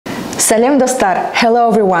Салем достар! Hello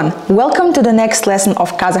everyone! Welcome to the next lesson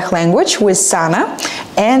of Kazakh language with Sana.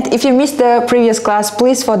 And if you missed the previous class,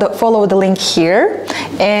 please follow the link here.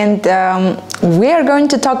 And we are going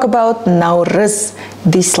to talk about Nauruz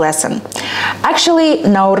this lesson. Actually,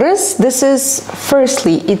 Nauruz, this is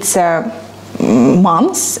firstly, it's a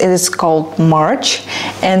months, it is called March,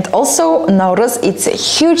 and also Nauruz, it's a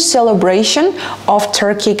huge celebration of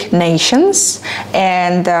Turkic nations,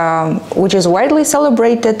 and which is widely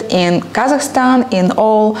celebrated in Kazakhstan, in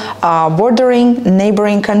all bordering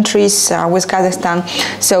neighboring countries with Kazakhstan.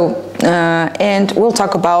 So and we'll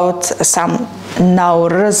talk about some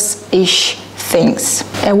Nauruz-ish things,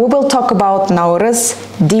 and we will talk about Nauruz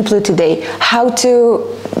deeply today, how to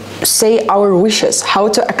say our wishes, how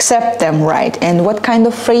to accept them, right, and what kind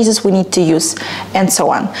of phrases we need to use, and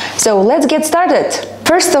so on. So let's get started.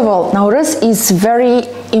 First of all, Nauruz is very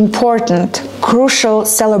important, crucial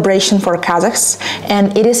celebration for Kazakhs,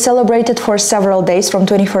 and it is celebrated for several days from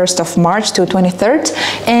 21st of March to 23rd,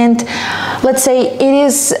 and let's say it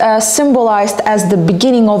is symbolized as the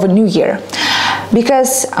beginning of a new year,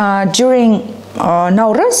 because during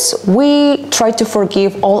Nauruz, we try to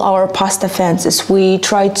forgive all our past offenses. We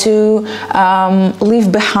try to leave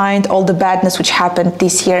behind all the badness which happened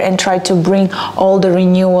this year and try to bring all the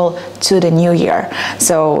renewal to the new year.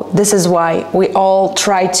 So this is why we all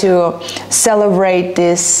try to celebrate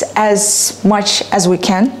this as much as we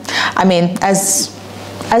can. I mean, as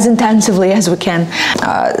intensively as we can.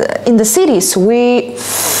 In the cities, we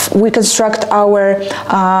construct our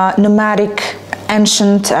nomadic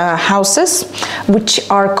ancient houses, which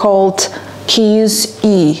are called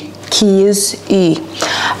kiyuz-i. Kiyuz-i.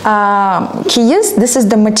 Kiyuz, this is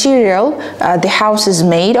the material the house is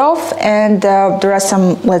made of, and there are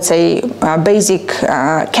some, let's say, basic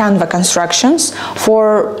canvas constructions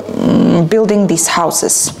for building these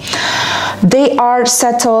houses. They are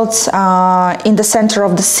settled in the center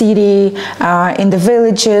of the city, in the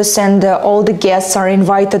villages, and all the guests are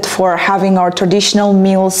invited for having our traditional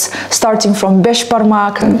meals, starting from besh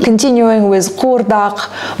parmak, continuing with qurdak,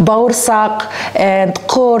 baursak, and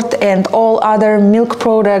qurt, and all other milk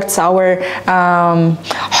products, our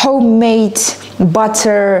homemade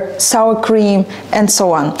butter, sour cream, and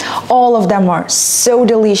so on. All of them are so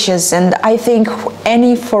delicious, and I think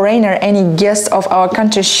any foreigner, any guest of our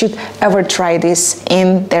country should ever try this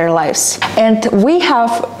in their lives. And we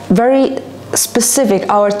have very specific,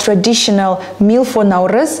 our traditional meal for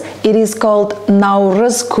Nauruz. It is called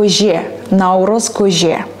Nauruz koje. Nauruz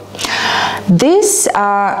koje. This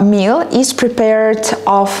meal is prepared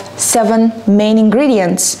of 7 main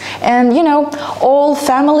ingredients, and you know, all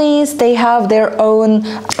families, they have their own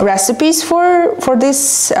recipes for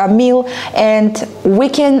this meal, and we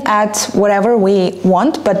can add whatever we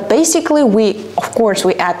want, but basically of course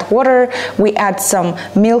we add water, we add some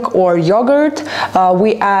milk or yogurt,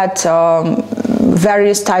 we add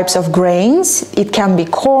various types of grains. It can be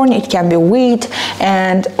corn, it can be wheat,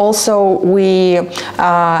 and also we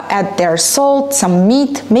add their salt, some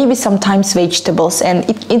meat, maybe sometimes vegetables, and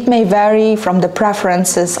it may vary from the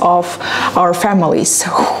preferences of our families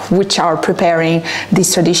which are preparing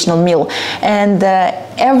this traditional meal. And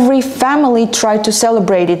every family try to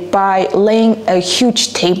celebrate it by laying a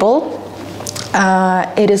huge table.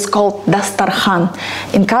 It is called dastarkhan.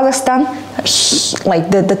 In Kazakhstan, like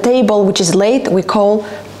the table which is laid, we call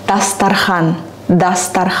dastarkhan.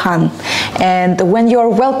 Dastarkhan. And when you are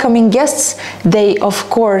welcoming guests, they of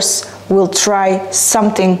course will try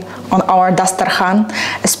something on our dastarkhan,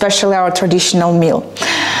 especially our traditional meal.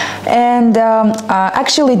 And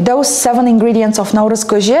actually those 7 ingredients of Nauruz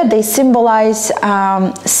koje, they symbolize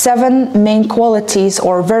 7 main qualities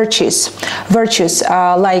or virtues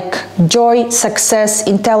like joy, success,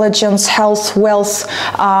 intelligence, health, wealth,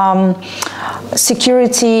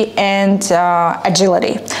 security, and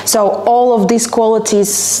agility. So all of these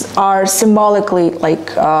qualities are symbolically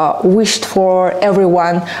like wished for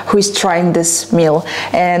everyone who is trying this meal.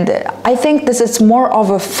 And I think this is more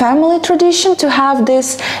of a family tradition to have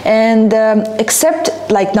this, and except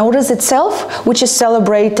like Nauruz itself, which is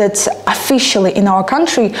celebrated officially in our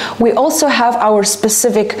country, we also have our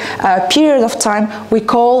specific period of time we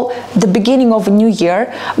call the beginning of a new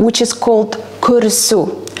year, which is called Kurisu.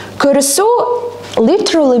 Kurisu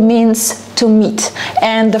literally means to meet,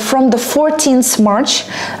 and from the 14th March,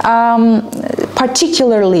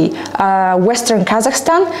 particularly Western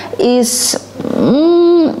Kazakhstan is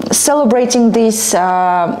celebrating this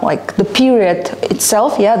like the period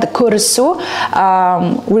itself, yeah, the Kurisu,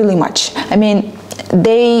 really much. I mean,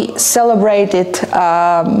 they celebrate it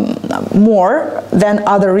more than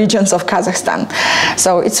other regions of Kazakhstan.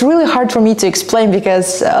 So it's really hard for me to explain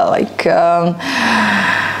because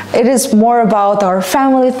It is more about our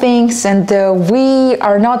family things, and we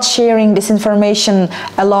are not sharing this information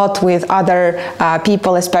a lot with other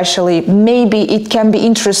people, especially. Maybe it can be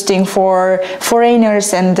interesting for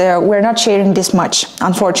foreigners, and we're not sharing this much,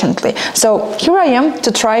 unfortunately. So here I am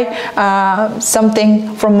to try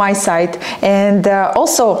something from my side, and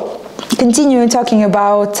also continuing talking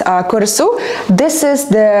about Kursu. This is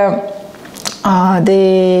the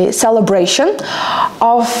celebration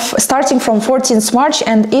of starting from 14th March,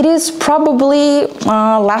 and it is probably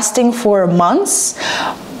lasting for months,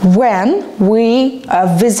 when we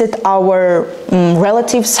visit our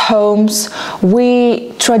relatives' homes.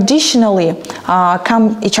 We traditionally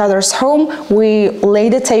come each other's home, we lay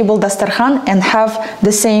the table, dastarkhan, and have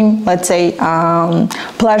the same, let's say,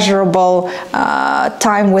 pleasurable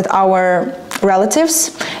time with our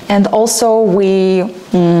relatives. And also we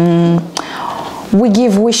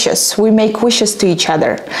give wishes, we make wishes to each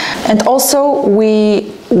other, and also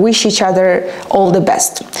we wish each other all the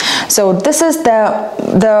best. So this is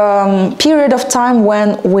the period of time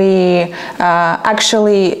when we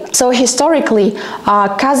so historically,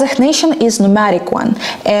 Kazakh nation is nomadic one,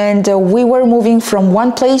 and we were moving from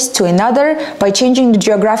one place to another. By changing the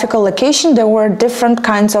geographical location, there were different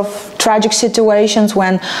kinds of tragic situations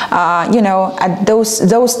when, you know, at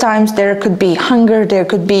those times there could be hunger, there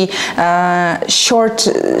could be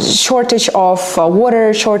shortage of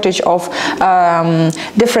water, shortage of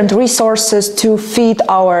different resources to feed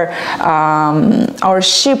our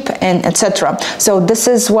sheep, and etc. So this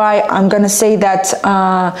is why I'm gonna say that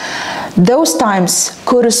those times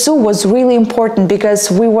Kursu was really important,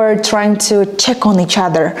 because we were trying to check on each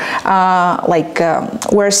other.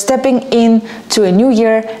 We're stepping into a new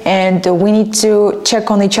year, and we need to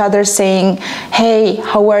check on each other, saying, hey,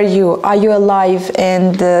 how are you? Are you alive?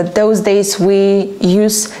 And those days we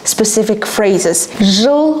use specific phrases.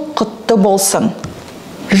 Жыл құтты болсын.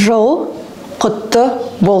 Жыл құтты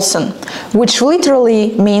болсын, which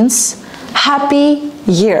literally means happy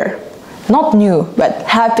year. Not new, but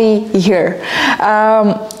happy year.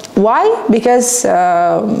 Why? Because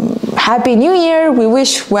Happy New Year we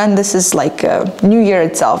wish when this is like New Year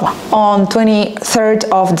itself, on 23rd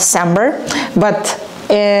of December, but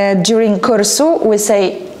during Kursu we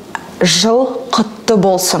say Жыл құтты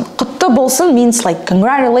болсын. Құтты болсын means like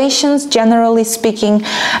congratulations, generally speaking,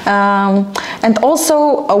 and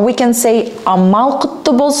also we can say Амал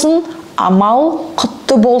құтты болсын, Амал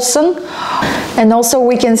құтты болсын, and also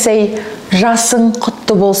we can say Жасың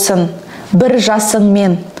құтты болсын, бір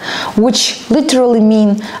жасыңмен, which literally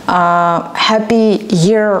mean happy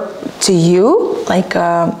year to you, like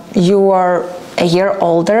you are a year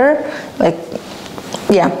older, like.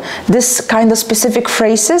 Yeah, this kind of specific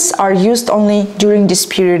phrases are used only during this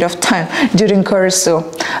period of time, during Kursu.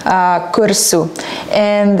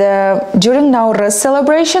 And during Nauruz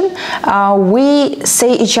celebration, we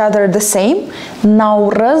say each other the same.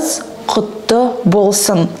 Nauruz құтты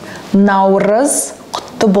болсын. Nauruz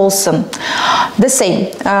құтты болсын. The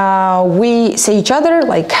same. We say each other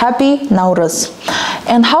like happy Nauruz.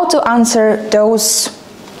 And how to answer those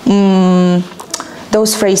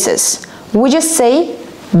phrases? We just say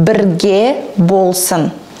бірге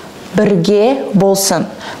болсын. Бірге болсын,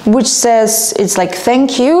 which says it's like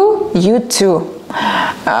thank you, you too.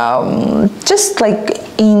 Just like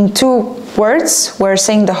in two words, we're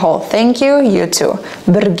saying the whole thank you, you too.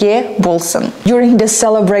 Бірге болсын. During this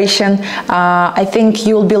celebration, I think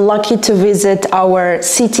you'll be lucky to visit our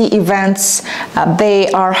city events. They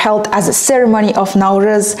are held as a ceremony of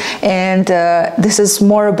Nauruz, and this is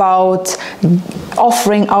more about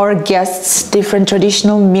offering our guests different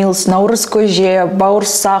traditional meals, Nauruz көже,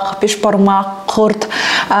 бауырсақ, бешбармақ, құрт,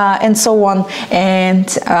 and so on. And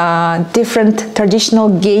different traditional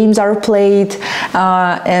games are played,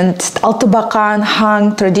 and Altubaqan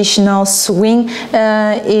hang traditional swing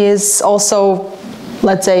is also,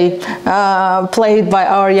 let's say, played by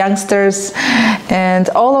our youngsters, and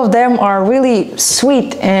all of them are really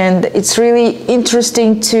sweet, and it's really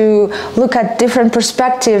interesting to look at different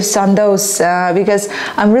perspectives on those, because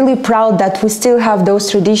I'm really proud that we still have those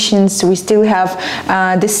traditions, we still have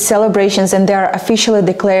these celebrations, and they are officially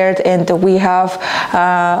declared, and we have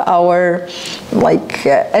our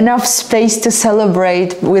enough space to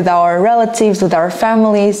celebrate with our relatives, with our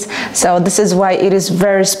families. So this is why it is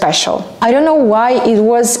very special. I don't know why it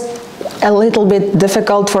was a little bit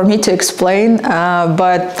difficult for me to explain,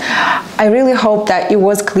 but I really hope that it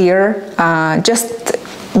was clear.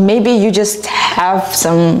 Maybe you just have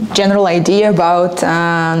some general idea about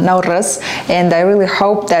Nauruz, and I really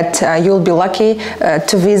hope that you'll be lucky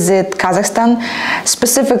to visit Kazakhstan,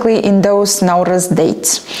 specifically in those Nauruz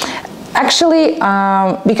dates. Actually,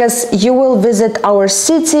 because you will visit our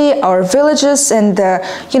city, our villages, and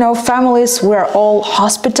you know, families, we're all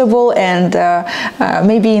hospitable, and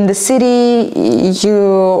maybe in the city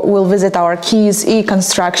you will visit our KAZAKH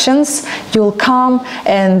constructions. You'll come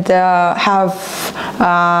and have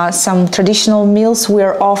some traditional meals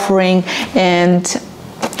we're offering, and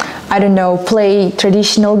I don't know, play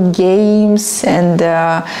traditional games and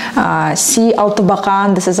see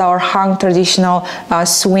Autobakan. This is our hang traditional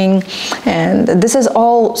swing, and this is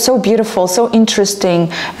all so beautiful, so interesting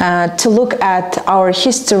to look at our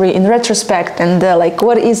history in retrospect, and like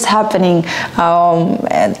what is happening.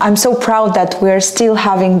 And I'm so proud that we're still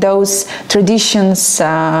having those traditions.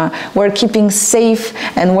 We're keeping safe,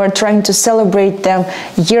 and we're trying to celebrate them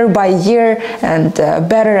year by year, and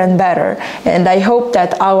better and better. And I hope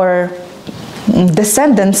that our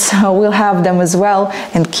descendants will have them as well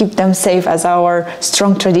and keep them safe as our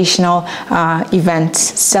strong traditional event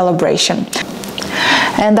celebration.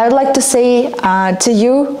 And I'd like to say to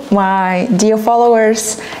you, my dear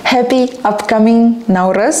followers, happy upcoming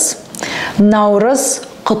Nauruz. Nauruz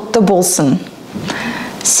құтты болсын.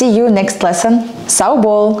 See you next lesson. Sağ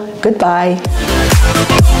бол. Goodbye.